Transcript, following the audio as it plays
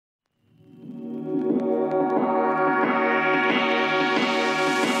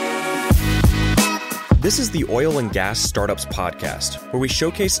This is the Oil and Gas Startups Podcast, where we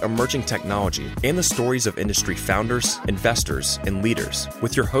showcase emerging technology and the stories of industry founders, investors, and leaders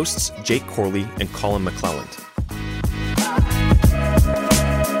with your hosts, Jake Corley and Colin McClelland.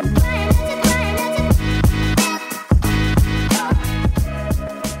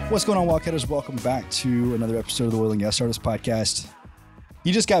 What's going on, Wildcatters? Welcome back to another episode of the Oil and Gas Startups Podcast.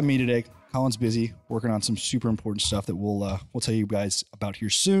 You just got me today. Colin's busy working on some super important stuff that we'll tell you guys about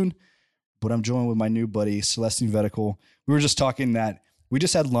here soon. But I'm joined with my new buddy, Celestine Vetical. We were just talking that we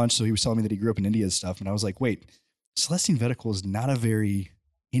just had lunch, so he was telling me that he grew up in India and stuff. And I was like, wait, Celestine Vetical is not a very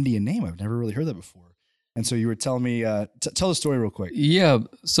Indian name. I've never really heard that before. And so you were telling me, tell the story real quick. Yeah.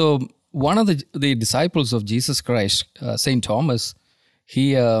 So one of the disciples of Jesus Christ, St. Thomas,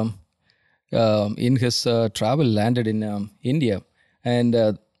 he in his travel landed in India, and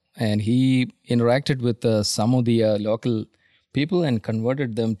he interacted with some of the local people and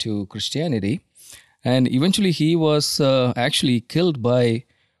converted them to Christianity. And eventually he was actually killed by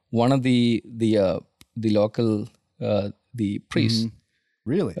one of the local the priests. Mm-hmm.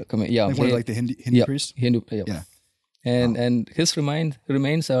 Really? Yeah. Like the Hindu priest? Hindu, yeah. And his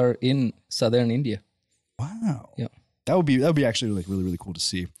remains are in southern India. Wow. Yeah. That would be actually like really, really cool to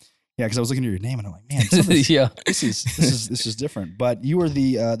see. Yeah, because I was looking at your name and I'm like, man, yeah, this is different. But you are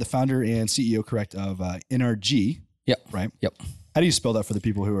the founder and CEO, correct, of NRG. Yeah. Right? Yep. How do you spell that for the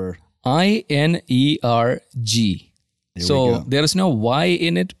people who are... INERG. So there is no Y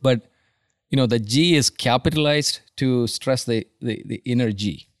in it, but the G is capitalized to stress the inner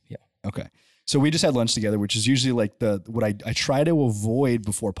G. Yeah. Okay. So we just had lunch together, which is usually like what I try to avoid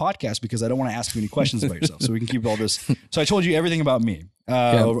before podcasts because I don't want to ask you any questions about yourself. So we can keep all this. So I told you everything about me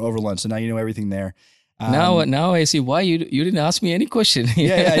over lunch. So now you know everything there. Now I see why you didn't ask me any question.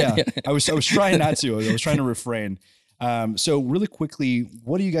 Yeah. I was trying not to. I was trying to refrain. So really quickly,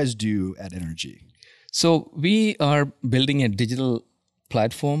 what do you guys do at NRG? So we are building a digital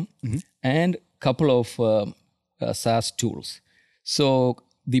platform and a couple of SaaS tools. So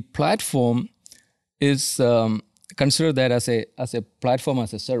the platform is consider that as a platform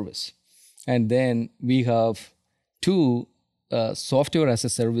as a service, and then we have two software as a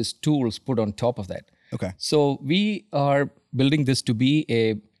service tools put on top of that. Okay. So we are building this to be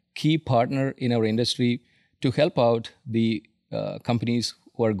a key partner in our industry to help out the companies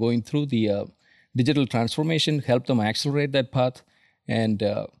who are going through the digital transformation, help them accelerate that path, and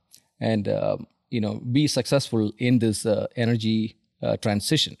be successful in this energy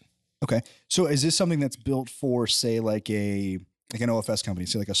transition. Okay. So is this something that's built for, say, like an OFS company,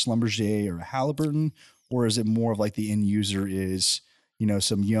 say like a Schlumberger or a Halliburton, or is it more of like the end user is,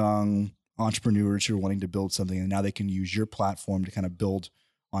 some young entrepreneurs who are wanting to build something and now they can use your platform to kind of build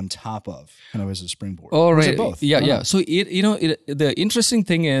on top of, kind of as a springboard? Oh, right. Is it both? Yeah. So the interesting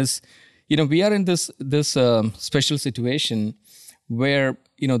thing is, we are in this special situation where,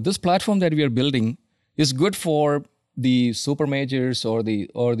 this platform that we are building is good for the super majors or the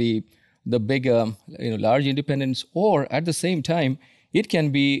big large independents, or at the same time it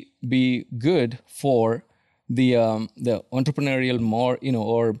can be good for the entrepreneurial more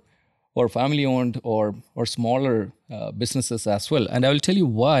or family owned or smaller businesses as well. And I will tell you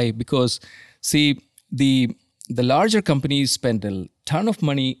why, because see the larger companies spent a ton of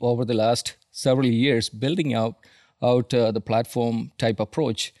money over the last several years building out the platform type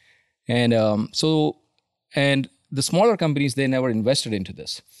approach, and the smaller companies, they never invested into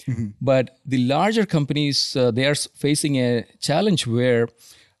this. Mm-hmm. But the larger companies, they are facing a challenge where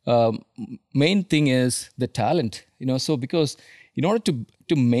main thing is the talent. So because in order to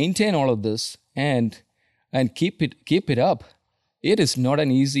maintain all of this and keep it up, it is not an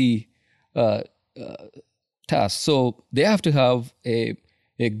easy task. So they have to have a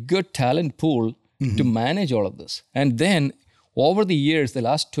good talent pool to manage all of this. And then over the years, the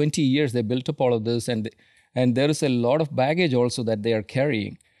last 20 years, they built up all of this, and there is a lot of baggage also that they are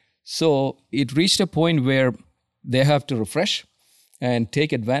carrying. So it reached a point where they have to refresh and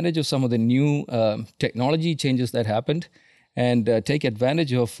take advantage of some of the new technology changes that happened, and take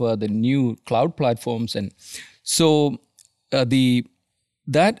advantage of the new cloud platforms. And so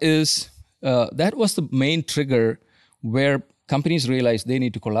that was the main trigger where companies realized they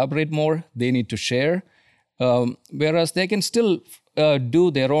need to collaborate more, they need to share, whereas they can still do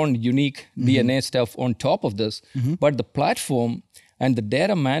their own unique DNA stuff on top of this, but the platform and the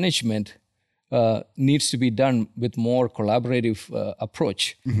data management needs to be done with more collaborative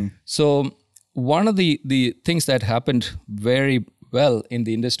approach. So one of the things that happened very well in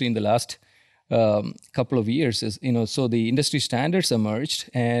the industry in the last couple of years is, so the industry standards emerged,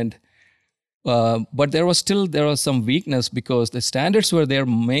 and but there was some weakness because the standards were there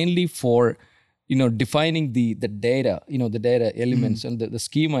mainly for defining the data, the data elements and the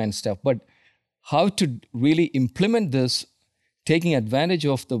schema and stuff, but how to really implement this, taking advantage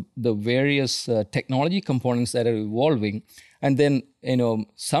of the various technology components that are evolving, and then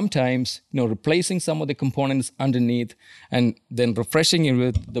sometimes replacing some of the components underneath, and then refreshing it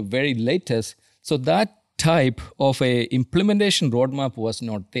with the very latest. So that type of a implementation roadmap was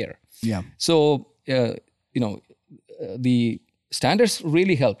not there. Yeah. So the standards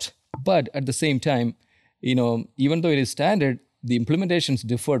really helped, but at the same time, even though it is standard, the implementations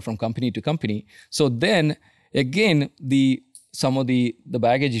differed from company to company. So then again, some of the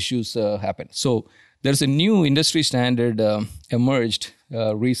baggage issues happen. So there's a new industry standard emerged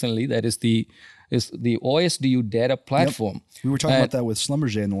recently, that is the OSDU data platform. Yep. We were talking about that with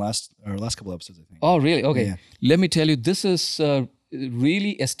Schlumberger in the last couple episodes, I think. Oh, really? Okay. Yeah. Let me tell you, this is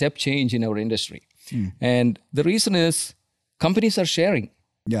really a step change in our industry. And the reason is companies are sharing.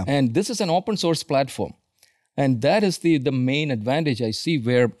 Yeah. And this is an open source platform. And that is the main advantage I see,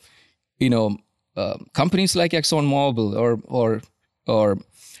 where, companies like ExxonMobil or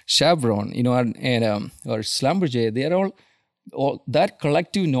Chevron, or Schlumberger, they are all that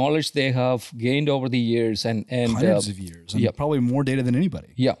collective knowledge they have gained over the years and hundreds of years, and probably more data than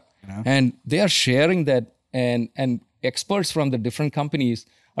anybody. Yeah, and they are sharing that, and experts from the different companies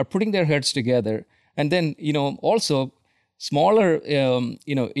are putting their heads together, and then also smaller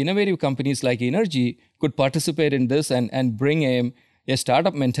innovative companies like Energy could participate in this and bring a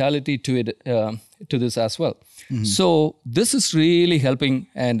startup mentality to it to this as well. So this is really helping,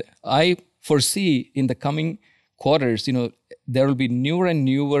 and I foresee in the coming quarters, there will be newer and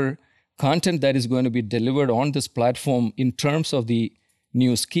newer content that is going to be delivered on this platform in terms of the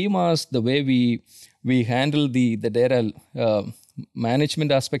new schemas, the way we handle the data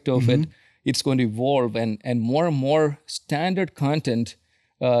management aspect of it. It's going to evolve, and more standard content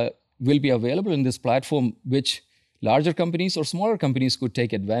will be available in this platform, which larger companies or smaller companies could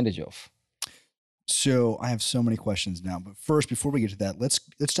take advantage of. So I have so many questions now, but first, before we get to that, let's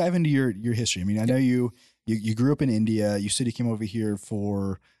dive into your history. I mean, I know you grew up in India. You said you came over here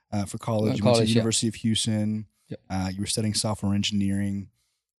for college. You went to the University of Houston. Yep. You were studying software engineering.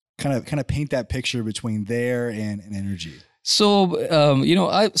 Kind of paint that picture between there and Energy. So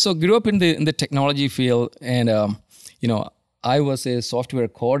I grew up in the technology field, and I was a software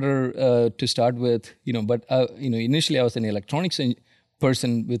coder to start with. But initially I was an electronics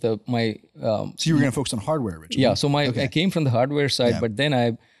person with my. So you were going to focus on hardware originally. Yeah. So I came from the hardware side, but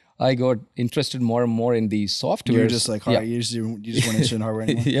then I got interested more and more in the software. You were just like, you just weren't interested in hardware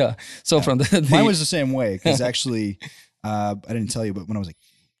anymore? Yeah. So from mine was the same way, because actually, I didn't tell you, but when I was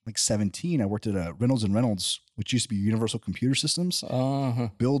like 17, I worked at Reynolds and Reynolds, which used to be Universal Computer Systems,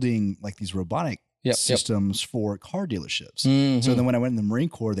 building like these robotic systems for car dealerships. So then when I went in the Marine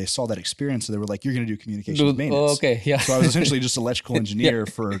Corps, they saw that experience, so they were like, "You're going to do communications maintenance." Okay, yeah. So I was essentially just electrical engineer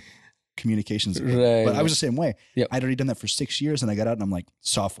for communications. Right. But I was the same way. Yep. I'd already done that for 6 years, and I got out and I'm like,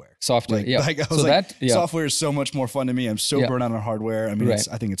 software. Like, I was software is so much more fun to me. I'm so burnt out on hardware. I mean,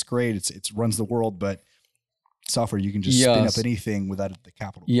 I think it's great. It runs the world, but software, you can just spin up anything without the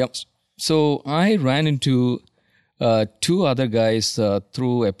capital. Yep. So I ran into two other guys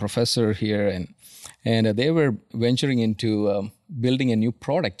through a professor here, and they were venturing into building a new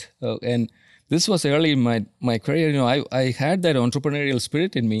product. And this was early in my career. I had that entrepreneurial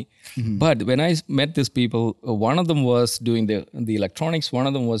spirit in me. But when I met these people, one of them was doing the electronics, one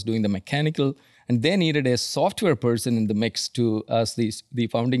of them was doing the mechanical, and they needed a software person in the mix to us, the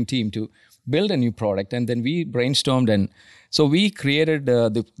founding team, to build a new product. And then we brainstormed, and so we created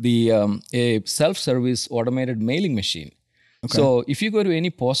a self-service automated mailing machine. Okay. So if you go to any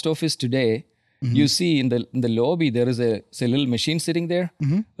post office today, you see in the lobby there is a little machine sitting there,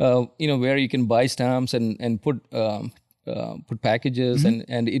 where you can buy stamps and put packages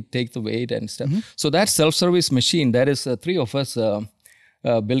and it takes the weight and stuff. So that self-service machine, that is three of us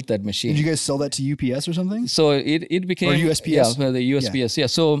built that machine. Did you guys sell that to UPS or something? So it became, or USPS. Yeah, the USPS.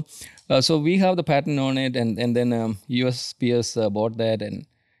 Yeah. So we have the patent on it, and then USPS bought that,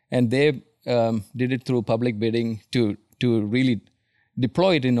 and they did it through public bidding to really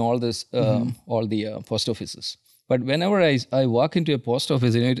deploy it in all this all the post offices. But whenever I walk into a post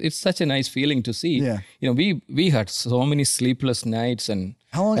office, it's such a nice feeling to see. Yeah. We had so many sleepless nights and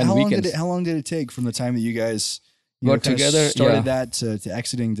weekends. How long did it take from the time that you guys got together, started that to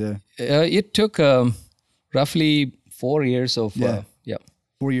exiting to? It took roughly 4 years of 4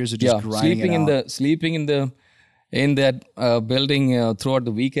 years of just grinding sleeping in that building throughout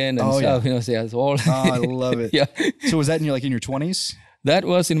the weekend and stuff. Yeah. It's all. I love it. Yeah. So was that in your 20s? That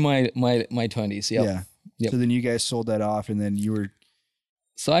was in my 20s. Yeah. Yeah. Yep. So then you guys sold that off, and then you were.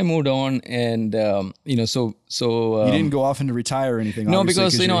 So I moved on, and so you didn't go off into retire or anything. No, obviously,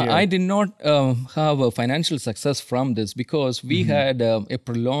 because you're here. I did not have a financial success from this, because we had a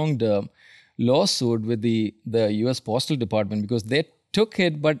prolonged lawsuit with the U.S. Postal Department, because they took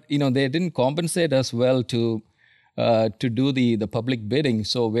it, but they didn't compensate us well to do the public bidding.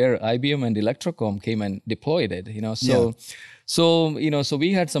 So where IBM and Electrocom came and deployed it, So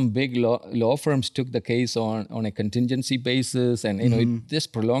we had some big law firms took the case on a contingency basis, and it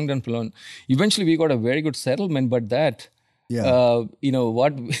just prolonged and prolonged. Eventually, we got a very good settlement, but that. Yeah.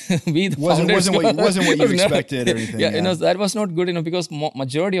 What we the wasn't founders what you expected or anything. Yeah, that was not good, because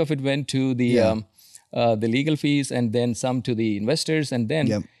majority of it went to the legal fees, and then some to the investors, and then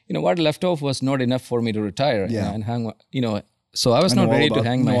what left off was not enough for me to retire and hang. So I was not ready to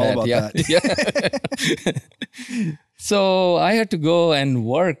hang my head. Yeah. So I had to go and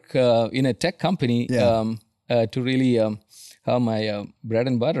work in a tech company to really have my bread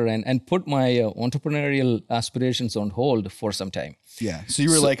and butter and put my entrepreneurial aspirations on hold for some time. Yeah. So you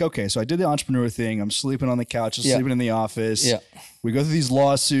were like, okay, so I did the entrepreneur thing. I'm sleeping on the couch, sleeping in the office. Yeah. We go through these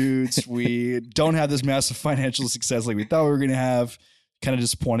lawsuits. We don't have this massive financial success like we thought we were going to have. Kind of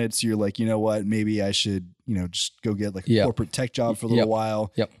disappointed. So you're like, you know what? Maybe I should, just go get like a corporate tech job for a little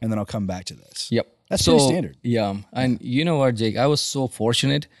while. Yep. And then I'll come back to this. Yep. That's pretty standard. Yeah. And you know what, Jake? I was so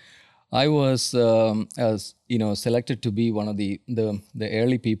fortunate. I was, selected to be one of the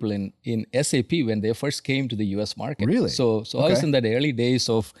early people in SAP when they first came to the US market. Really? So I was in that early days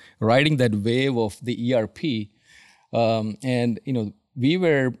of riding that wave of the ERP. And we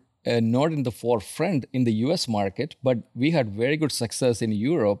were not in the forefront in the US market, but we had very good success in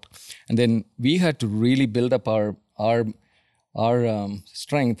Europe. And then we had to really build up our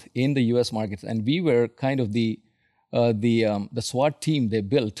strength in the US markets. And we were kind of the SWAT team they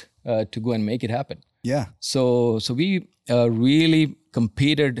built to go and make it happen. Yeah. So we really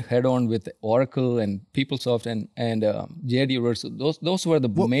competed head on with Oracle and PeopleSoft and JD Edwards. Those were the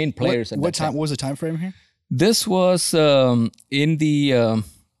main players. What time? What was the time frame here? This was in the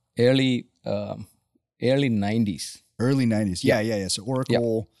early 90s. Early 90s. Yeah. So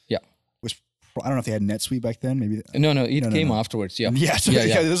Oracle. Yeah. Was, I don't know if they had NetSuite back then. Maybe. No. It came afterwards. Yeah. Yeah. So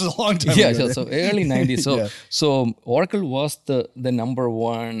this is a long time. Yeah. So early 90s. So Oracle was the number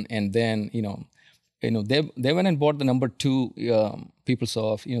one, and then they went and bought the number two,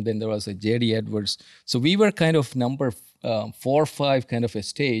 PeopleSoft. Then there was a JD Edwards. So we were kind of number 4 or 5 kind of a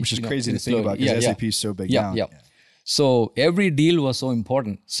stage. Which is crazy to think about, because SAP is so big now. Yeah. So every deal was so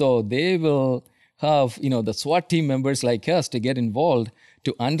important. So they will have, the SWAT team members like us to get involved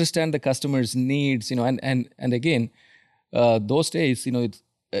to understand the customer's needs, and again, those days,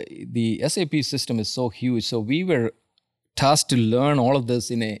 the SAP system is so huge. So we were tasked to learn all of this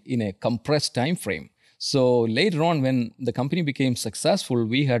in a compressed time frame. So later on, when the company became successful,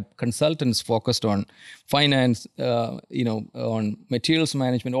 we had consultants focused on finance, on materials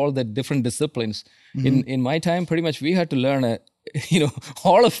management, all the different disciplines. In my time, pretty much we had to learn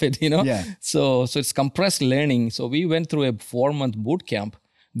all of it. Yeah. So it's compressed learning. So we went through a 4-month boot camp.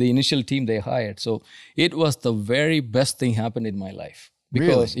 The initial team they hired. So it was the very best thing happened in my life.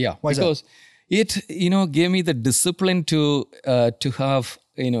 Because really? Why because it gave me the discipline to have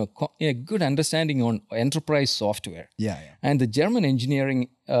a good understanding on enterprise software. Yeah. And the German engineering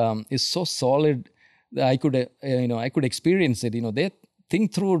is so solid that I could experience it. They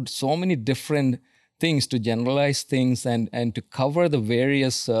think through so many different things to generalize things and to cover the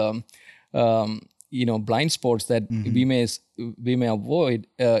various blind spots that we may avoid.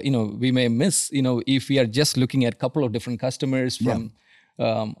 We may miss. If we are just looking at a couple of different customers from.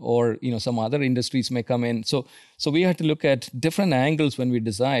 Or some other industries may come in. So we had to look at different angles when we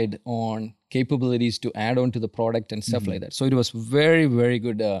decide on capabilities to add on to the product and stuff like that. So it was very, very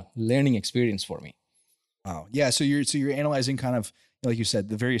good learning experience for me. Wow. Yeah. So you're analyzing kind of, like you said,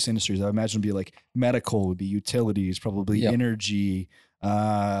 the various industries. I imagine would be like medical, would be utilities, probably energy,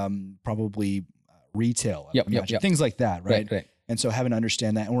 probably retail, things like that, right? Right. And so having to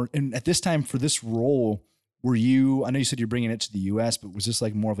understand that, and at this time for this role. I know you said you're bringing it to the US, but was this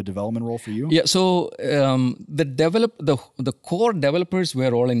like more of a development role for you? Yeah. So the core developers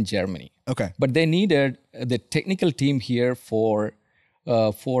were all in Germany. Okay. But they needed the technical team here for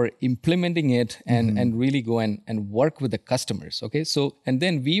implementing it and really go and work with the customers. Okay. So, and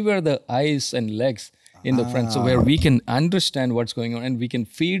then we were the eyes and legs in the front. So where we can understand what's going on and we can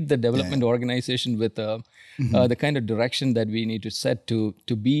feed the development organization with the kind of direction that we need to set to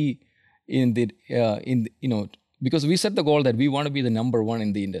be because we set the goal that we want to be the number one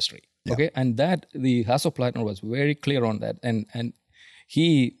in the industry. Yeah. Okay. And that the Hasso Plattner was very clear on that. And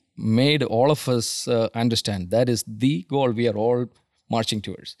he made all of us understand that is the goal we are all marching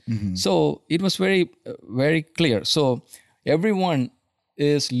towards. So it was very clear. So everyone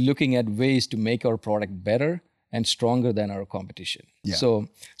is looking at ways to make our product better and stronger than our competition. Yeah. So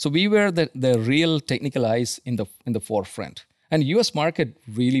we were the real technical eyes in the forefront. And US market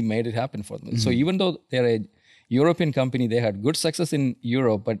really made it happen for them. So even though they're a European company, they had good success in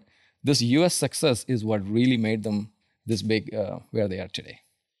Europe, but this US success is what really made them this big where they are today.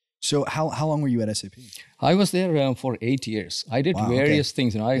 So how long were you at SAP? I was there for 8 years. I did various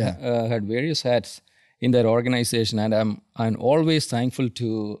things. I had various hats in that organization, and I'm always thankful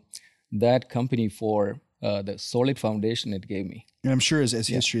to that company for the solid foundation it gave me. And I'm sure as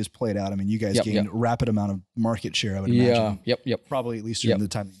history has played out, I mean, you guys gained a rapid amount of market share, I would imagine. Yep. Probably at least during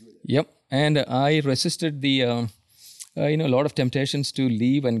the time that you were there. Yep. And I resisted the, a lot of temptations to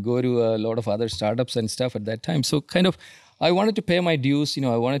leave and go to a lot of other startups and stuff at that time. So kind of, I wanted to pay my dues.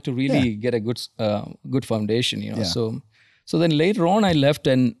 I wanted to really get a good foundation. So then later on, I left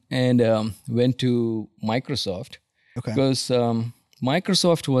and went to Microsoft because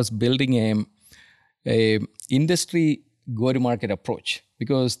Microsoft was building a industry go-to-market approach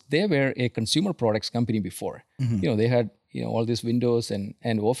because they were a consumer products company before. They had all these Windows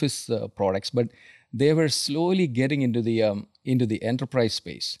and Office products, but they were slowly getting into the enterprise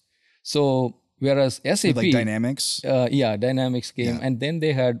space. So whereas SAP, like Dynamics, Dynamics came, and then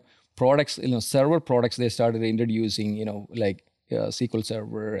they had products, server products. They started introducing, like SQL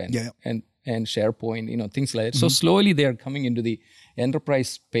Server and SharePoint, things like that. So slowly they are coming into the enterprise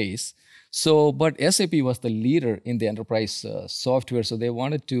space. So, but SAP was the leader in the enterprise software. So they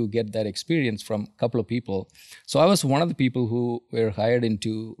wanted to get that experience from a couple of people. So I was one of the people who were hired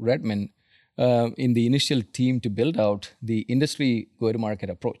into Redmond in the initial team to build out the industry go-to-market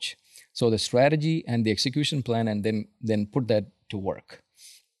approach. So the strategy and the execution plan, and then put that to work.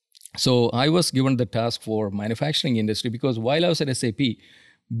 So I was given the task for manufacturing industry because while I was at SAP,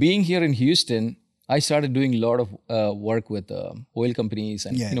 being here in Houston, I started doing a lot of work with oil companies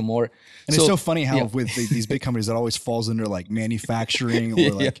and more. And it's so funny how with these big companies that always falls under like manufacturing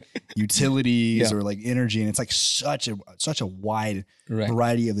or like utilities or like energy, and it's like such a wide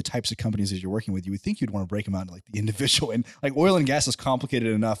variety of the types of companies that you're working with. You would think you'd want to break them out into like the individual, and like oil and gas is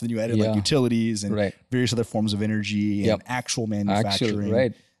complicated enough. Then you added like utilities and various other forms of energy and actual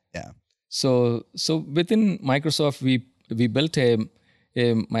manufacturing. So within Microsoft, we built a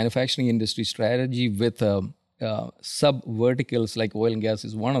manufacturing industry strategy with sub verticals like oil and gas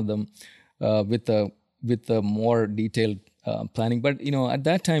is one of them, with a more detailed planning. But at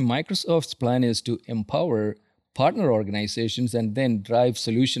that time, Microsoft's plan is to empower partner organizations and then drive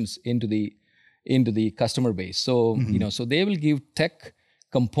solutions into the customer base. So so they will give tech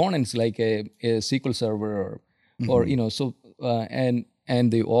components like a SQL Server or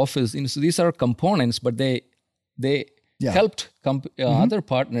and the Office. So these are components, but they helped other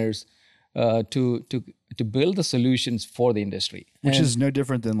partners to build the solutions for the industry. Which is no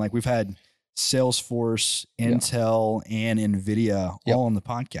different than like we've had Salesforce, Intel, and NVIDIA all on the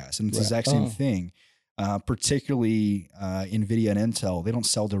podcast. And it's the exact same thing. Particularly NVIDIA and Intel, they don't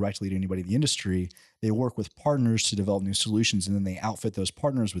sell directly to anybody in the industry. They work with partners to develop new solutions, and then they outfit those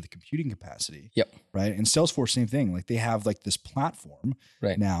partners with the computing capacity. Right. And Salesforce, same thing. Like they have like this platform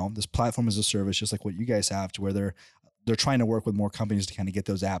now, this platform as a service, just like what you guys have, to where they're trying to work with more companies to kind of get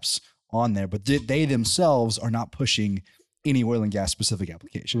those apps on there, but they themselves are not pushing any oil and gas specific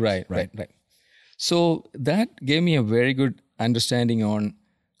applications. Right. So that gave me a very good understanding on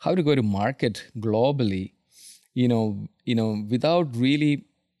how to go to market globally, without really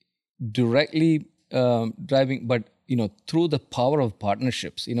directly driving, but through the power of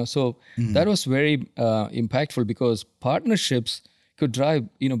partnerships. So that was very impactful because partnerships could drive.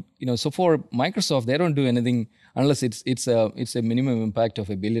 So for Microsoft, they don't do anything unless it's a minimum impact of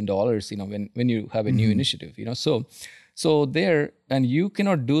 $1 billion. When you have a new initiative. So there, and you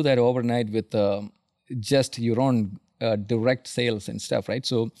cannot do that overnight with just your own direct sales and stuff, right?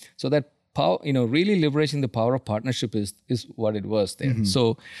 So that power, really leveraging the power of partnership is what it was there.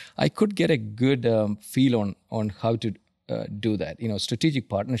 So I could get a good feel on how to do that, strategic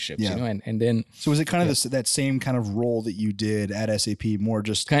partnerships, and then. So was it kind of that same kind of role that you did at SAP, more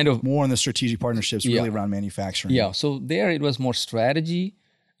just kind of more on the strategic partnerships, really around manufacturing? Yeah. So there it was more strategy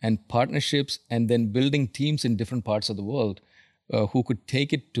and partnerships, and then building teams in different parts of the world who could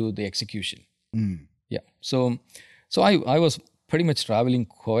take it to the execution. Yeah. So I was pretty much traveling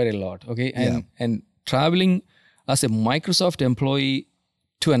quite a lot. Okay. And traveling as a Microsoft employee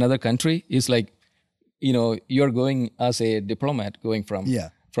to another country is like, you're going as a diplomat going from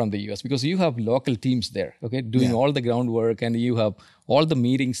the US, because you have local teams there, okay, doing all the groundwork, and you have all the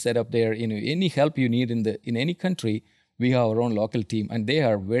meetings set up there. Any help you need in any country, we have our own local team, and they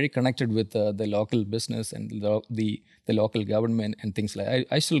are very connected with the local business and the local government and things like.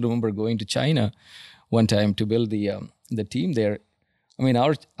 I still remember going to China one time to build the team there. I mean,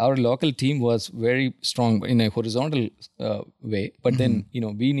 our local team was very strong in a horizontal way, but then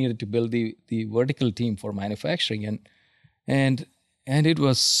we needed to build the vertical team for manufacturing, and it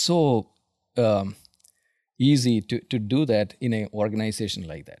was so easy to do that in an organization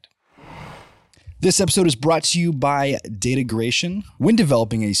like that. This episode is brought to you by Datagration. When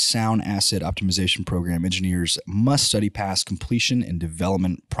developing a sound asset optimization program, engineers must study past completion and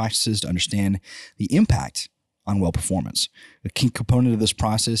development practices to understand the impact on well performance. A key component of this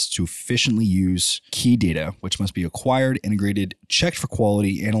process is to efficiently use key data, which must be acquired, integrated, checked for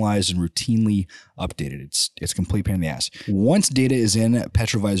quality, analyzed, and routinely updated. It's a complete pain in the ass. Once data is in,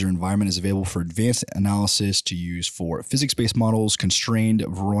 PetroVisor environment is available for advanced analysis to use for physics-based models, constrained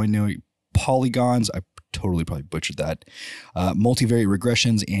Voronoi polygons, I totally probably butchered that, multivariate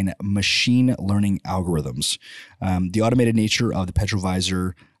regressions, and machine learning algorithms. The automated nature of the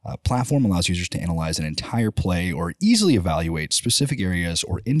PetroVisor platform allows users to analyze an entire play or easily evaluate specific areas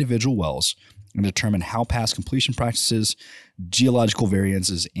or individual wells and determine how past completion practices, geological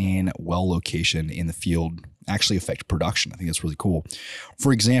variances, and well location in the field actually affect production. I think that's really cool.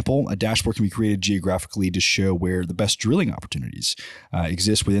 For example, a dashboard can be created geographically to show where the best drilling opportunities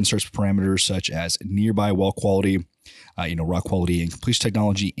exist within certain parameters such as nearby well quality, rock quality and completion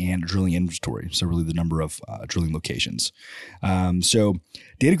technology, and drilling inventory. So really the number of drilling locations. So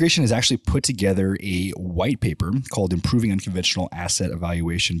Datagration has actually put together a white paper called Improving Unconventional Asset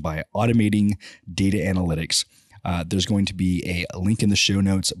Evaluation by Automating Data Analytics. There's going to be a link in the show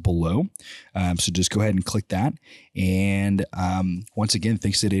notes below. So just go ahead and click that. And once again,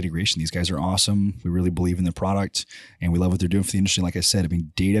 thanks to Datagration. These guys are awesome. We really believe in their product and we love what they're doing for the industry. Like I said, I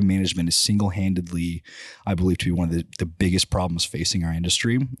mean, data management is single-handedly, I believe, to be one of the biggest problems facing our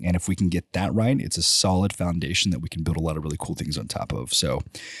industry. And if we can get that right, it's a solid foundation that we can build a lot of really cool things on top of. So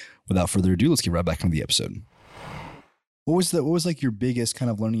without further ado, let's get right back into the episode. What was like your biggest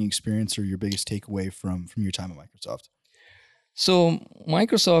kind of learning experience or your biggest takeaway from your time at Microsoft? So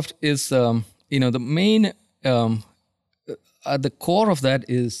Microsoft is, the main, at the core of that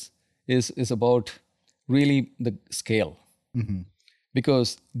is about really the scale. Mm-hmm.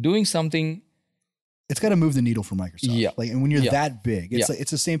 Because doing something, it's got to move the needle for Microsoft. Yeah. Like, and when you're that big, it's like,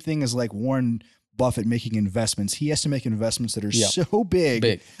 it's the same thing as like Warren Buffett making investments. He has to make investments that are so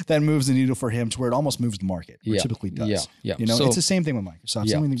big that moves the needle for him to where it almost moves the market. Or typically does. Yeah. So, it's the same thing with Microsoft.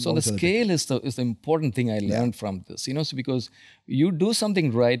 So the scale is the important thing I learned from this. So because you do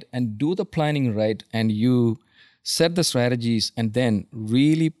something right and do the planning right, and you set the strategies and then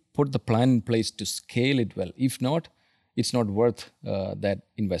really put the plan in place to scale it well. If not, it's not worth that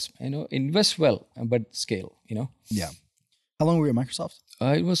investment. Invest well, but scale. Yeah. How long were you at Microsoft?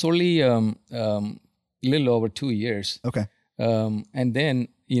 It was only a little over 2 years. Okay. And then,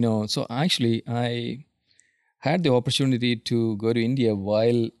 so actually I had the opportunity to go to India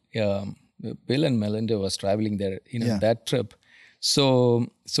while Bill and Melinda was traveling there, that trip. So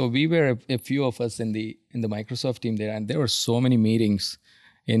we were a few of us in the Microsoft team there, and there were so many meetings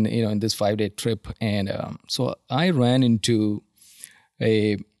in this 5-day trip. And so I ran into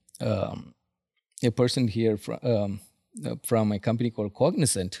a person here from a company called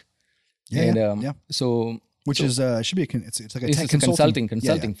Cognizant. So which is should be it's like a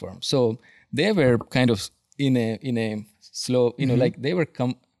consulting firm. So they were kind of in a slow, like they were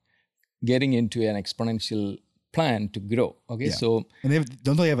getting into an exponential plan to grow. Okay, so and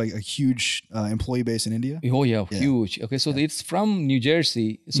don't they have a huge employee base in India? Oh yeah, huge. Okay, so it's from New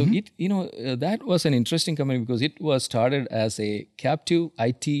Jersey. So it that was an interesting company because it was started as a captive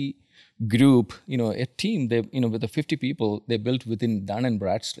IT group, a team. They with the 50 people they built within Dun &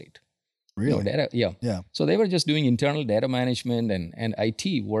 Bradstreet. Really? Yeah. So they were just doing internal data management and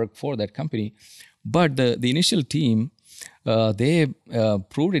IT work for that company. But the initial team, they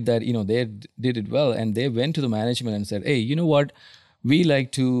proved it that, they did it well. And they went to the management and said, hey, you know what? We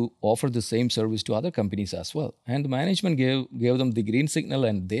like to offer the same service to other companies as well. And the management gave them the green signal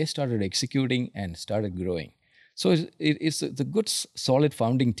and they started executing and started growing. So it's a good, solid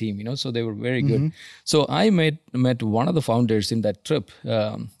founding team, so they were very good. So I met one of the founders in that trip,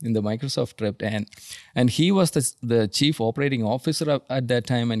 in the Microsoft trip, and he was the chief operating officer at that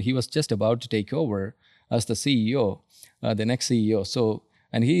time, and he was just about to take over as the CEO, the next CEO. So,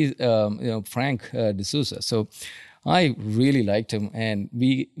 and he's, Frank D'Souza. So I really liked him, and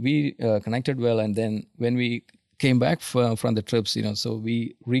we connected well. And then when we came back from the trips, so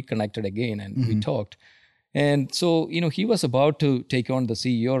we reconnected again and we talked. And so, he was about to take on the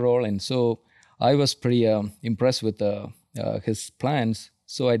CEO role. And so I was pretty impressed with his plans.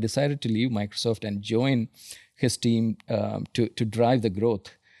 So I decided to leave Microsoft and join his team to drive the growth.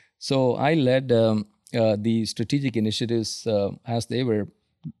 So I led the strategic initiatives as they were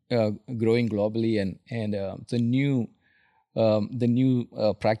growing globally, and the new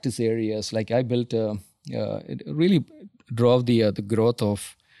practice areas. Like I built, it really drove the growth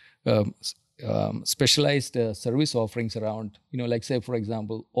of specialized service offerings around, like say for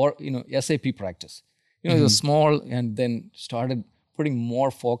example, or SAP practice. It was small, and then started putting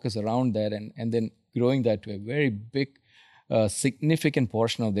more focus around that, and then growing that to a very big, significant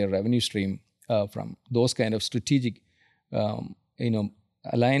portion of their revenue stream from those kind of strategic,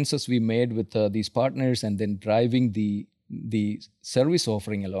 alliances we made with these partners, and then driving the service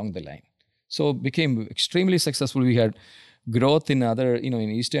offering along the line. So it became extremely successful. We had growth in other, in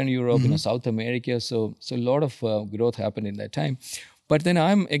Eastern Europe, South America. So a lot of growth happened in that time. But then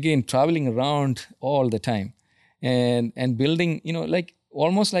I'm again traveling around all the time, and building, like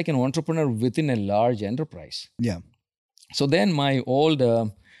almost like an entrepreneur within a large enterprise. Yeah. So then my old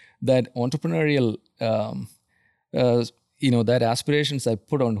that entrepreneurial that aspirations I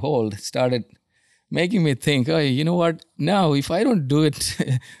put on hold started making me think, oh, you know what? Now, if I don't do it,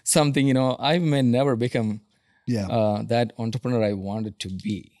 something, I may never become that entrepreneur I wanted to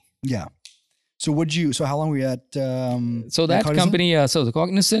be. Yeah. So how long were you at? So that company, so the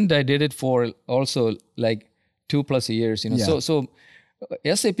Cognizant, I did it for also like 2+ years, So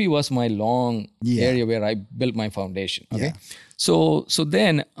SAP was my long area where I built my foundation. Okay. Yeah. So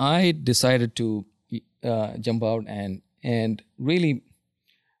then I decided to jump out and really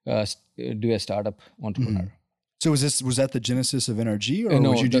do a startup entrepreneur. So was that the genesis of NRG, or no,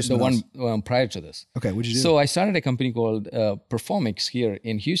 would you do the one prior to this? Okay, what did you do? So I started a company called Performix here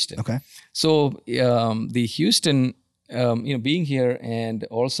in Houston. Okay. So the Houston, being here, and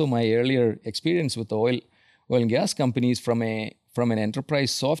also my earlier experience with the oil and gas companies from an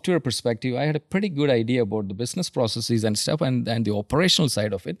enterprise software perspective, I had a pretty good idea about the business processes and stuff, and the operational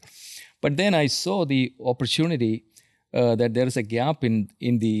side of it. But then I saw the opportunity that there is a gap in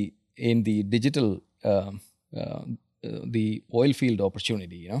the digital the oil field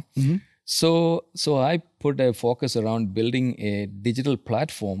opportunity, So I put a focus around building a digital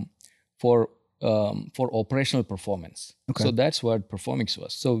platform for operational performance. Okay. So that's what Performix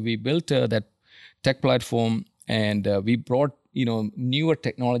was. So we built that tech platform, and we brought newer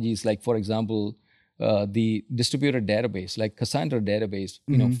technologies, like for example the distributed database, like Cassandra database.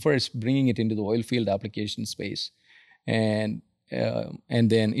 First bringing it into the oil field application space, and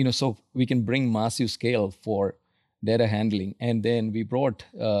then so we can bring massive scale for data handling. And then we brought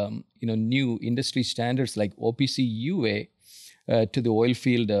new industry standards like OPC UA to the oil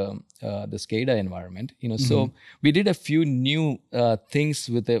field, the SCADA environment. So we did a few new things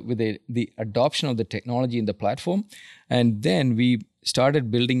with the adoption of the technology in the platform, and then we started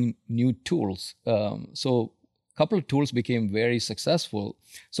building new tools. So a couple of tools became very successful.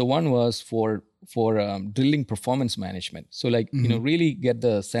 So one was for drilling performance management. So like really get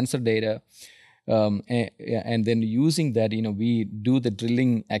the sensor data. And then using that, we do the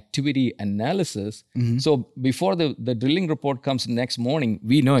drilling activity analysis. So before the drilling report comes next morning,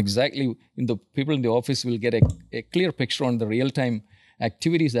 we know exactly, the people in the office will get a clear picture on the real-time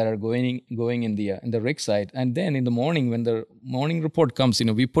activities that are going in the rig site. And then in the morning, when the morning report comes,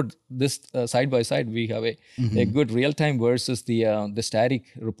 we put this side by side. We have a good real-time versus the static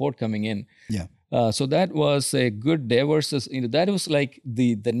report coming in. Yeah. So that was a good day versus, that was like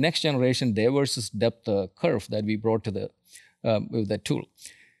the next generation day versus depth curve that we brought to with that tool.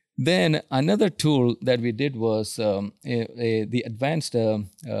 Then another tool that we did was the advanced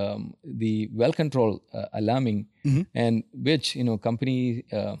the well control alarming, and which company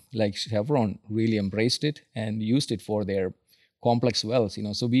like Chevron really embraced it and used it for their complex wells.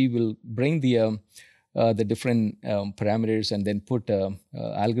 So we will bring the different parameters and then put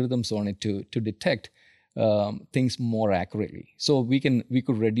algorithms on it to detect things more accurately. So we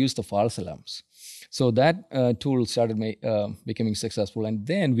could reduce the false alarms. So that tool started becoming successful, and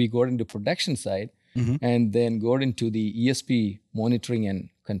then we got into production side, and then got into the ESP monitoring and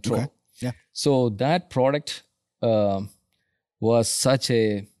control. Okay. Yeah. So that product was such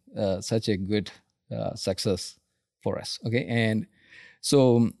a good success for us. Okay, and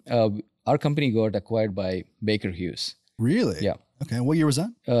so our company got acquired by Baker Hughes. Really? Yeah. Okay. What year was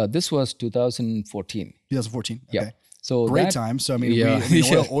that? This was 2014. 2014. Okay. Yeah. So great time. So I mean,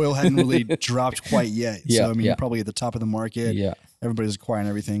 oil hadn't really dropped quite yet. So I mean, you're probably at the top of the market. Yeah. Everybody's acquiring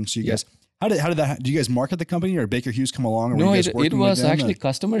everything. So you guys, how did that? Do you guys market the company, or Baker Hughes come along? Or no, were you guys it was actually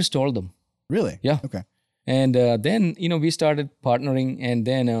customers told them. Really? Yeah. Okay. And then we started partnering, and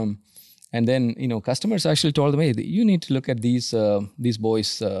then And then, customers actually told them, hey, you need to look at these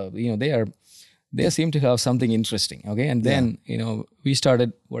boys. They seem to have something interesting. Okay. And then, we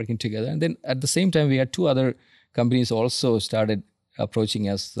started working together. And then at the same time, we had two other companies also started approaching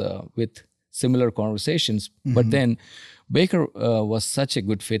us with similar conversations. But then Baker was such a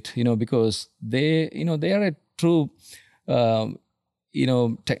good fit, because they are a true,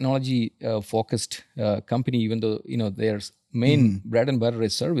 technology focused company, even though, their main bread and butter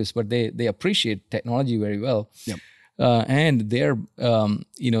is service, but they appreciate technology very well. Yep. And their,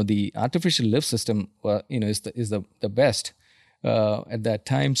 the artificial lift system, is the best at that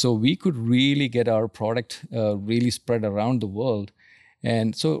time. So we could really get our product really spread around the world.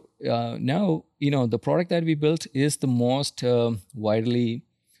 And so now, the product that we built is the most widely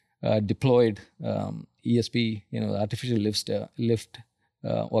deployed ESP, artificial lift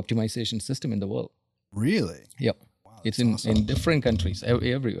optimization system in the world. Really? Yep. It's in different countries,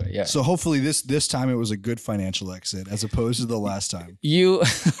 everywhere. Yeah. So hopefully this time it was a good financial exit as opposed to the last time. You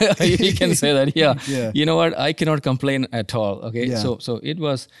can say that. Yeah. Yeah. You know what? I cannot complain at all. Okay. Yeah. So it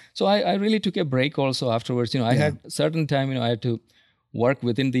was. So I really took a break also afterwards. I had certain time. I had to work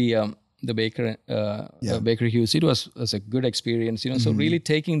within the Baker Baker Hughes. It was a good experience. So really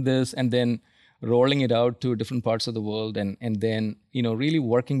taking this and then rolling it out to different parts of the world, and then really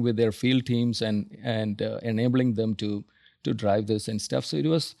working with their field teams and enabling them to drive this and stuff. So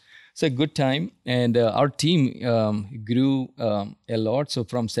it's a good time, and our team grew a lot. So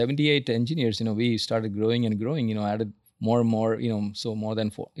from 78 engineers, we started growing and growing. Added more and more, so more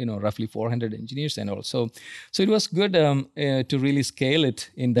than roughly 400 engineers and all. So it was good to really scale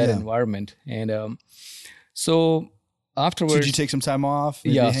it in that environment, and so. Afterwards, did you take some time off?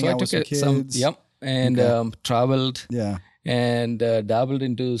 Maybe hang so out I took with some kids? and traveled. Yeah, and dabbled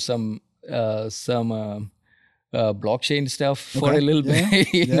into some blockchain stuff for a little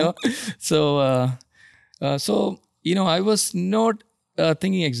bit. you know, so I was not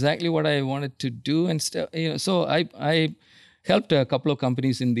thinking exactly what I wanted to do and stuff. So I helped a couple of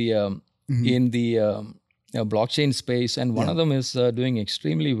companies in the blockchain space, and one of them is doing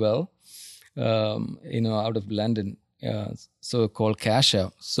extremely well. Out of London. So called Cash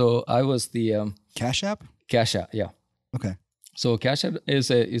App. So I was the Cash App. Cash App, yeah. Okay. So Cash App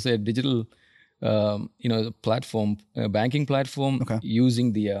is a digital, platform, banking platform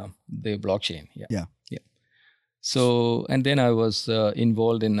using the blockchain. Yeah. So and then I was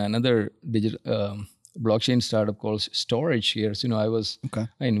involved in another digital blockchain startup called Storage here. So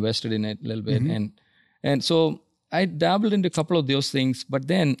I invested in it a little bit, and so I dabbled into a couple of those things, but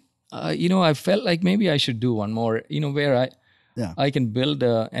then. I felt like maybe I should do one more, where I can build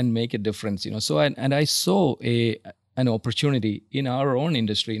and make a difference, So I saw an opportunity in our own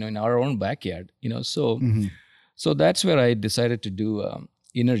industry, in our own backyard, So that's where I decided to do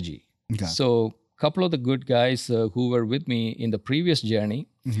Energy. Okay. So a couple of the good guys who were with me in the previous journey,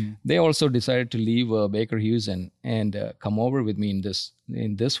 they also decided to leave Baker Hughes and come over with me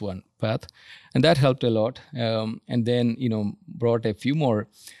in this one path, and that helped a lot. And then brought a few more.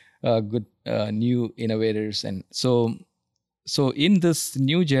 Good new innovators, and so in this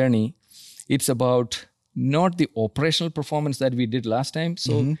new journey, it's about not the operational performance that we did last time.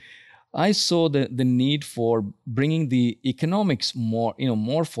 So I saw the need for bringing the economics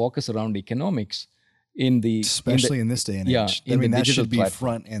more focus around economics especially in this day and age. I mean, that should be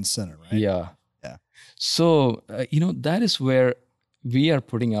front and center, right? Yeah. So that is where we are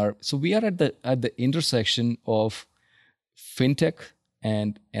putting so we are at the intersection of fintech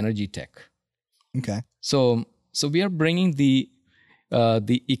and energy tech. Okay. So we are bringing the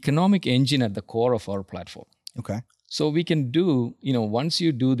economic engine at the core of our platform. Okay. So we can do, once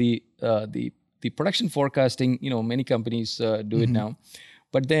you do the production forecasting, many companies do it now,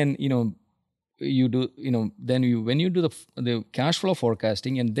 but then you do, when you do the cash flow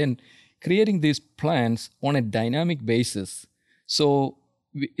forecasting and then creating these plans on a dynamic basis. So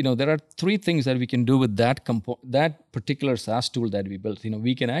there are three things that we can do with that particular SaaS tool that we built.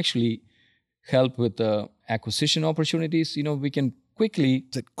 We can actually help with acquisition opportunities. We can quickly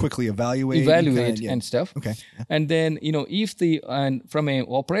evaluate and stuff. Okay. Yeah. And then and from an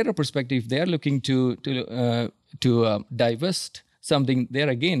operator perspective, they are looking to divest something. There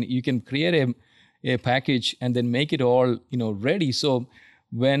again, you can create a package and then make it all ready. So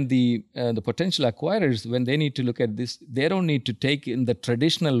when the potential acquirers, when they need to look at this, they don't need to take in the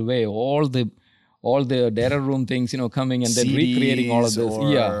traditional way all the data room things, coming and then CDs recreating all of this.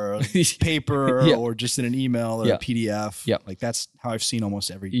 Or paper or just in an email or a PDF. Yeah. Like that's how I've seen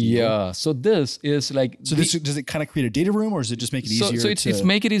almost every deal. Yeah. So this is like... So does it kind of create a data room, or does it just make it easier? So it's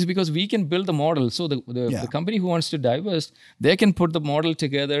make it easy because we can build the model. So the company who wants to divest, they can put the model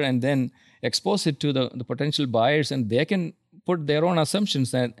together and then expose it to the potential buyers, and they can put their own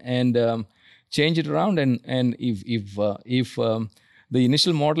assumptions and change it around. And if the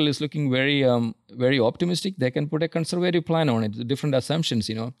initial model is looking very optimistic, they can put a conservative plan on it, different assumptions,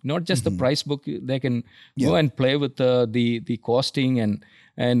 not just the price book. They can go and play with the costing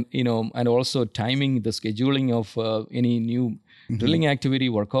and also timing, the scheduling of any new drilling activity,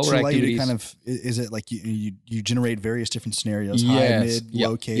 workover activities. Kind of, is it like you generate various different scenarios, high, mid,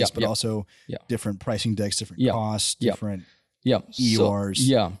 low case, but also different pricing decks, different costs, different EORs.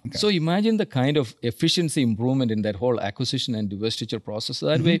 So imagine the kind of efficiency improvement in that whole acquisition and divestiture process. So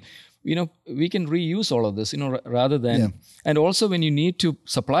that way, we can reuse all of this, rather than, and also when you need to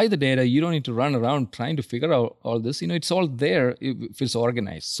supply the data, you don't need to run around trying to figure out all this. It's all there if it's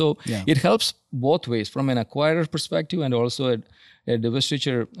organized. So it helps both ways, from an acquirer perspective and also a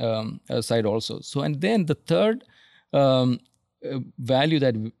divestiture side also. So, and then the third value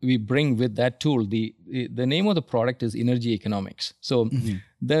that we bring with that tool, the name of the product is Energy Economics. So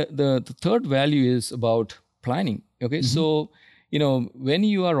the third value is about planning. Okay, so when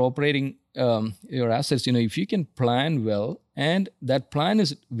you are operating your assets, if you can plan well and that plan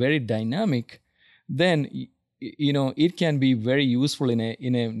is very dynamic, then it can be very useful in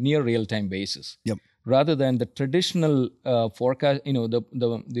a near real time basis. Rather than the traditional forecast,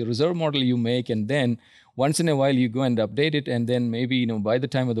 the reserve model you make, and then once in a while you go and update it, and then maybe by the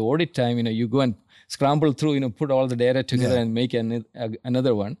time of the audit time, you go and scramble through, put all the data together and make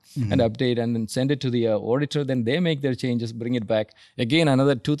another one and update, and then send it to the auditor. Then they make their changes, bring it back again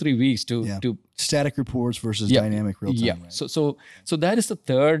another 2-3 weeks to static reports versus dynamic real time. Right? So that is the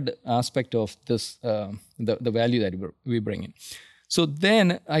third aspect of this, the value that we bring in. So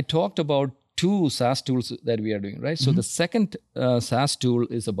then I talked about 2 SaaS tools that we are doing, right? So the second SaaS tool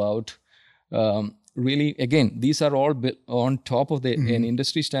is about really, again, these are all built on top of an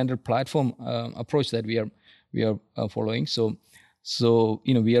industry standard platform approach that we are following. So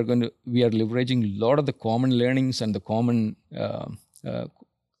we are leveraging a lot of the common learnings and the common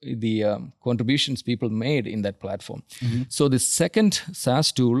contributions people made in that platform. So the second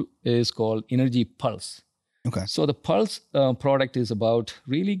SaaS tool is called Energy Pulse. Okay. So the Pulse product is about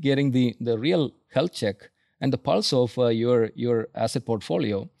really getting the real health check and the pulse of your asset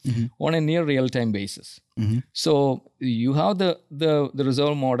portfolio on a near real time basis. So you have the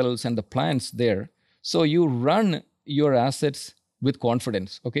reserve models and the plans there. So you run your assets with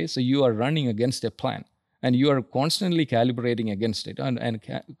confidence. Okay, so you are running against a plan, and you are constantly calibrating against it and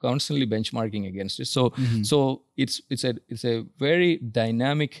constantly benchmarking against it. So so it's a very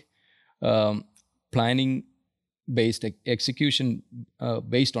dynamic planning based execution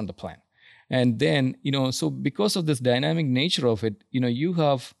based on the plan. And then, so because of this dynamic nature of it, you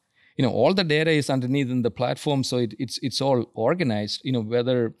have, all the data is underneath in the platform. So it's all organized,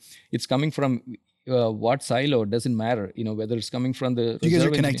 whether it's coming from what silo, doesn't matter, whether it's coming from the... You guys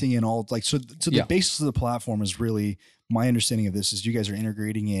are connecting in all, so the basis of the platform is really, my understanding of this is you guys are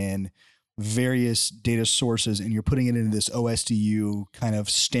integrating in various data sources and you're putting it into this OSDU kind of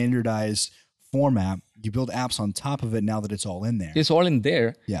standardized format. You build apps on top of it now that it's all in there. It's all in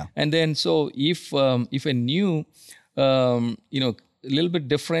there. Yeah. And then, so if a new, a little bit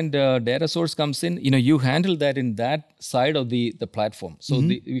different data source comes in, you handle that in that side of the platform. So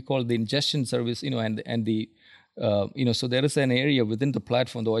we call the ingestion service, and the, so there is an area within the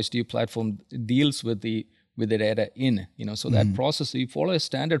platform, the OSDU platform deals with the data in, so that process, we follow a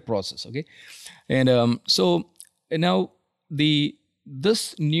standard process. Okay. And so now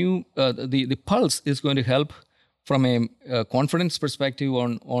this new the Pulse is going to help from a confidence perspective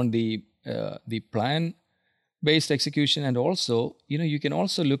on the plan based execution, and also you can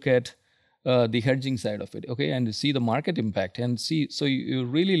also look at the hedging side of it, okay, and see the market impact and see. So you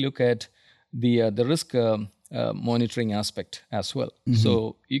really look at the risk monitoring aspect as well.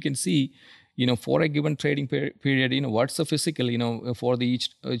 So you can see for a given trading period, what's the physical, for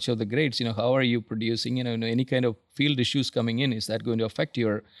each of the grades, how are you producing, any kind of field issues coming in, is that going to affect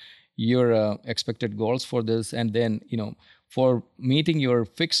your expected goals for this? And then, for meeting your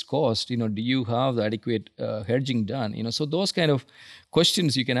fixed cost, do you have the adequate hedging done? So those kind of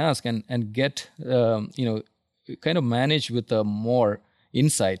questions you can ask and get, kind of manage with more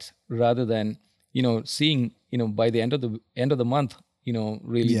insights rather than, seeing, by the end of the month,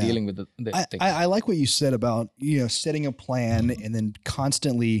 really dealing with the things. I like what you said about, setting a plan and then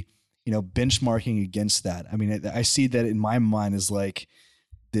constantly, benchmarking against that. I mean, I see that in my mind as like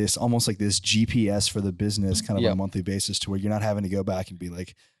this, almost like this GPS for the business kind of on a monthly basis, to where you're not having to go back and be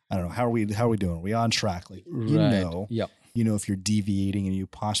like, I don't know, how are we doing? Are we on track? Like, you know if you're deviating, and you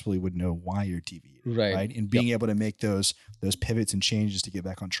possibly would know why you're deviating, Right. And being able to make those pivots and changes to get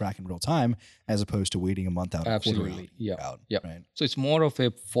back on track in real time, as opposed to waiting a month out, or a quarter Absolutely. out, Yeah. right? So it's more of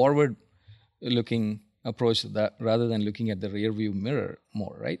a forward-looking approach to that rather than looking at the rear view mirror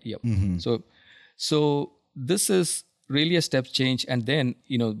more, right? Yep. So this is really a step change. And then,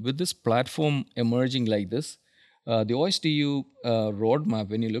 with this platform emerging like this, the OSDU roadmap,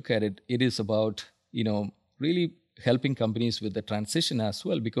 when you look at it, it is about, really helping companies with the transition as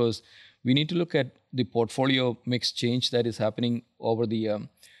well, because we need to look at the portfolio mix change that is happening over the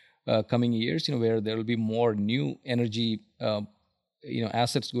coming years, where there will be more new energy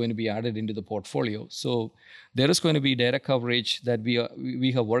assets going to be added into the portfolio. So there is going to be data coverage that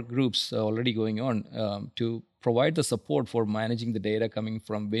we have work groups already going on to provide the support for managing the data coming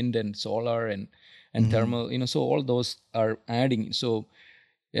from wind and solar and thermal. So all those are adding. So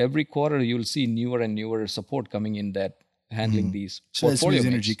every quarter you'll see newer and newer support coming in that handling these So as portfolio these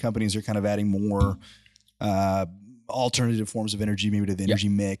mix. energy companies are kind of adding more alternative forms of energy, maybe to the energy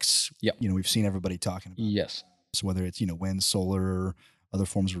mix. Yep. We've seen everybody talking about Yes. so whether it's wind, solar, or other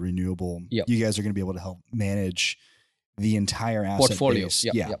forms of renewable. Yep. You guys are going to be able to help manage the entire asset Portfolio. base,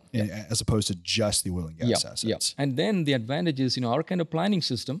 Yep. as opposed to just the oil and gas assets. Yep. And then the advantage is, our kind of planning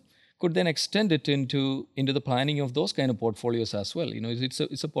system could then extend it into the planning of those kind of portfolios as well.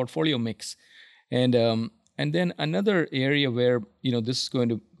 It's a portfolio mix, and then another area where this is going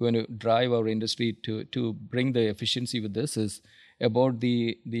to drive our industry to bring the efficiency with this is about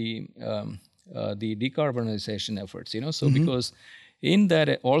the decarbonization efforts. So because in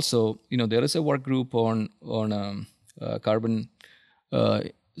that also there is a work group on carbon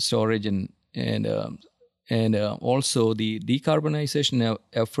storage and also the decarbonization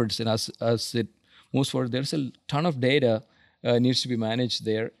efforts, and as it moves forward, there's a ton of data needs to be managed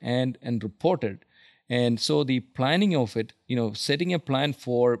there and reported. And so the planning of it, setting a plan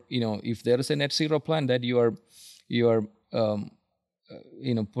for, if there is a net zero plan that you are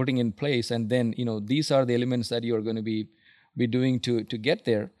putting in place, and then these are the elements that you are going to be doing to get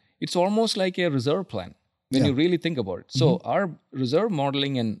there. It's almost like a reserve plan when you really think about it. So our reserve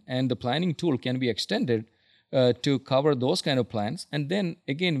modeling and the planning tool can be extended to cover those kind of plans. And then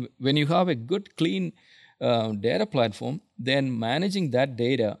again, when you have a good, clean data platform, then managing that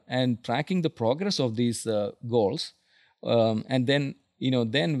data and tracking the progress of these goals, and then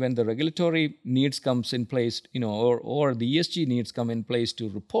then when the regulatory needs comes in place, or the ESG needs come in place to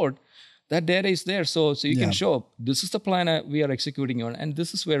report, that data is there. So you can show this is the plan we are executing on, and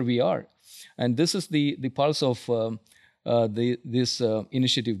this is where we are, and this is the pulse of this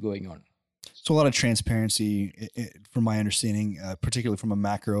initiative going on. So a lot of transparency, from my understanding, particularly from a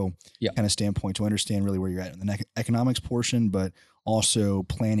macro kind of standpoint, to understand really where you're at in the economics portion, but also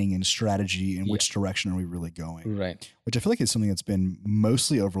planning and strategy and which direction are we really going. Right. Which I feel like is something that's been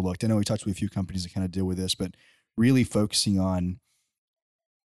mostly overlooked. I know we talked with a few companies that kind of deal with this, but really focusing on,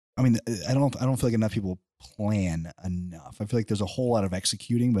 I don't feel like enough people plan enough. I feel like there's a whole lot of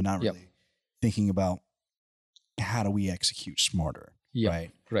executing, but not really thinking about how do we execute smarter.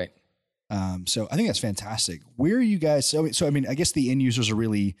 Right. Right. So I think that's fantastic. Where are you guys? So I guess the end users are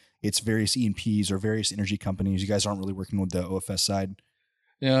really, it's various E&Ps or various energy companies. You guys aren't really working with the OFS side?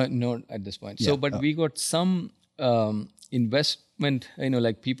 No, at this point. So, but we got some investment,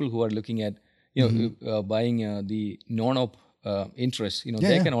 like people who are looking at, buying the non-op interest,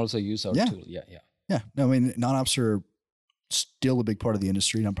 they can also use our tool. Yeah. No, non-ops are still a big part of the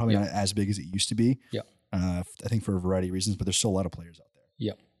industry. Probably not as big as it used to be. Yeah. I think for a variety of reasons, but there's still a lot of players out there.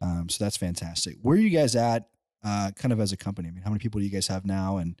 Yeah. So that's fantastic. Where are you guys at, kind of as a company? How many people do you guys have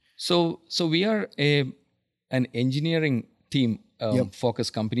now? And so we are an engineering team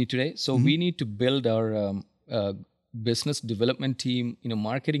focused company today. So we need to build our business development team.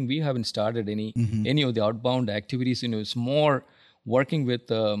 Marketing, we haven't started any of the outbound activities. It's more working with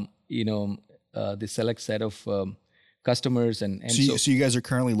the select set of customers and so you guys are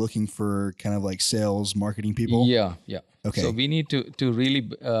currently looking for kind of like sales, marketing people? Yeah. Okay. So we need to really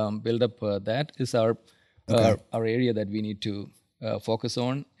build up that is our area that we need to focus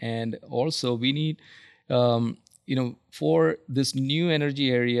on. And also we need, for this new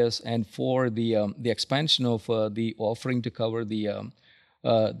energy areas and for the expansion of the offering to cover the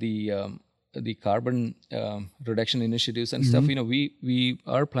carbon reduction initiatives and stuff, we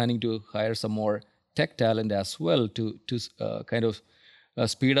are planning to hire some more tech talent as well to kind of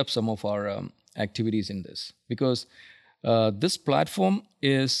speed up some of our activities in this, because this platform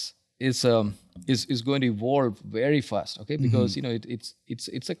is going to evolve very fast. Okay, because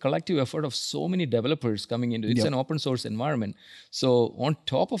it's a collective effort of so many developers coming into it. It's an open source environment. So on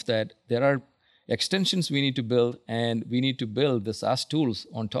top of that, there are extensions we need to build, and we need to build the SaaS tools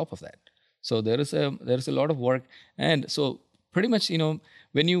on top of that. So there is a lot of work. And so pretty much,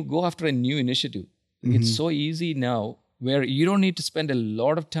 when you go after a new initiative, it's so easy now where you don't need to spend a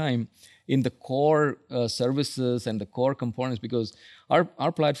lot of time in the core services and the core components, because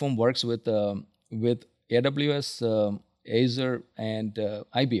our platform works with AWS, Azure, and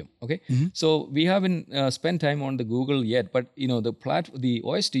IBM. Okay, so we haven't spent time on the Google yet, but the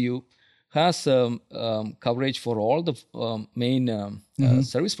OSDU has coverage for all the main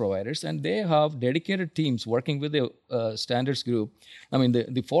service providers, and they have dedicated teams working with the standards group. I mean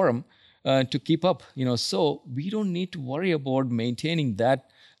the forum to keep up. So we don't need to worry about maintaining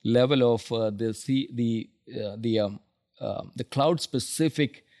that level of the cloud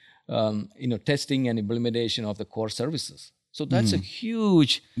specific testing and implementation of the core services. So that's a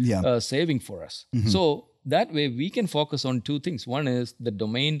huge saving for us. So that way we can focus on two things. One is the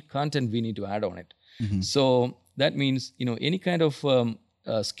domain content we need to add on it. So that means any kind of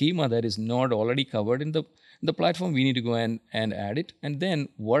schema that is not already covered in the platform, we need to go and add it, and then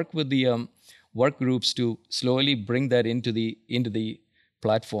work with the work groups to slowly bring that into the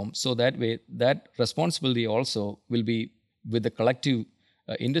platform. So that way that responsibility also will be with the collective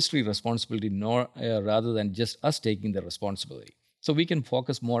industry responsibility, rather than just us taking the responsibility. So we can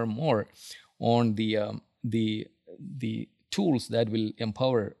focus more and more on the tools that will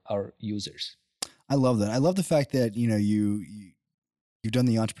empower our users. I love that. I love the fact that you've done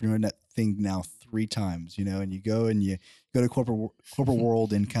the entrepreneur thing now 3 times, and you go to corporate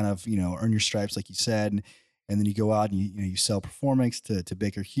world and kind of earn your stripes, like you said, and then you go out and you sell Performix to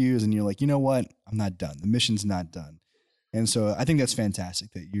Baker Hughes, and you're like, you know what, I'm not done. The mission's not done. And so I think that's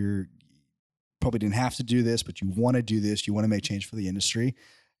fantastic that you're probably didn't have to do this, but you want to do this. You want to make change for the industry.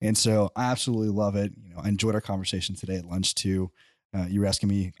 And so I absolutely love it. I enjoyed our conversation today at lunch too. You were asking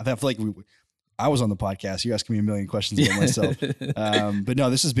me, I feel like I was on the podcast. You're asking me a million questions about myself. But no,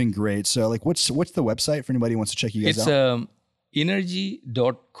 this has been great. So like, what's the website for anybody who wants to check you guys out? It's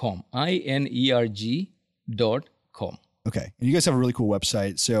inergy.com, inerg.com. Okay. And you guys have a really cool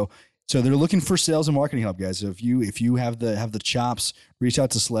website. So they're looking for sales and marketing help, guys. So if you have the chops, reach out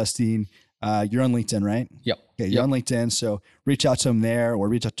to Celestine. You're on LinkedIn, right? Yep. Okay, you're on LinkedIn. So reach out to them there, or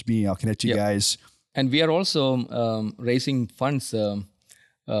reach out to me. I'll connect you guys. And we are also raising funds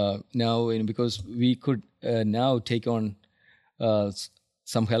now, because we could now take on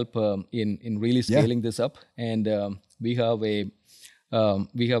some help in really scaling this up. And we have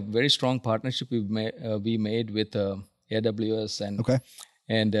very strong partnership we made with AWS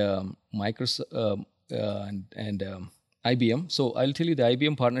and Microsoft and IBM. So I'll tell you, the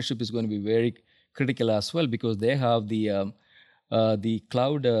IBM partnership is going to be very critical as well, because they have the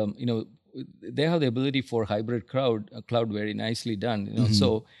cloud. They have the ability for hybrid cloud very nicely done.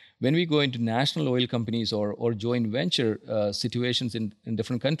 So when we go into national oil companies or joint venture situations in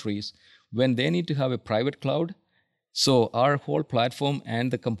different countries, when they need to have a private cloud, so our whole platform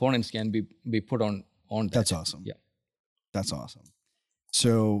and the components can be put on that. That's awesome. Yeah. That's awesome.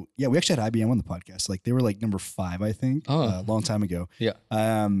 So yeah, we actually had IBM on the podcast. Like they were like number 5, I think, a long time ago. Yeah.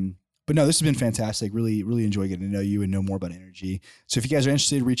 But no, this has been fantastic. Really, really enjoy getting to know you and know more about Inergy. So if you guys are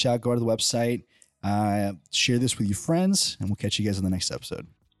interested, reach out, go to the website, share this with your friends, and we'll catch you guys on the next episode.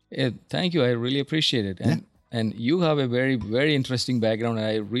 Thank you. I really appreciate it. And you have a very, very interesting background. And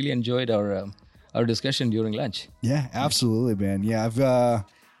I really enjoyed our discussion during lunch. Yeah, absolutely, man. Yeah, I've got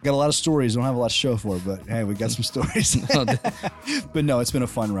a lot of stories. Don't have a lot to show for it, but hey, we got some stories. But no, it's been a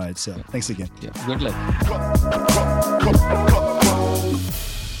fun ride. So thanks again. Yeah, good luck.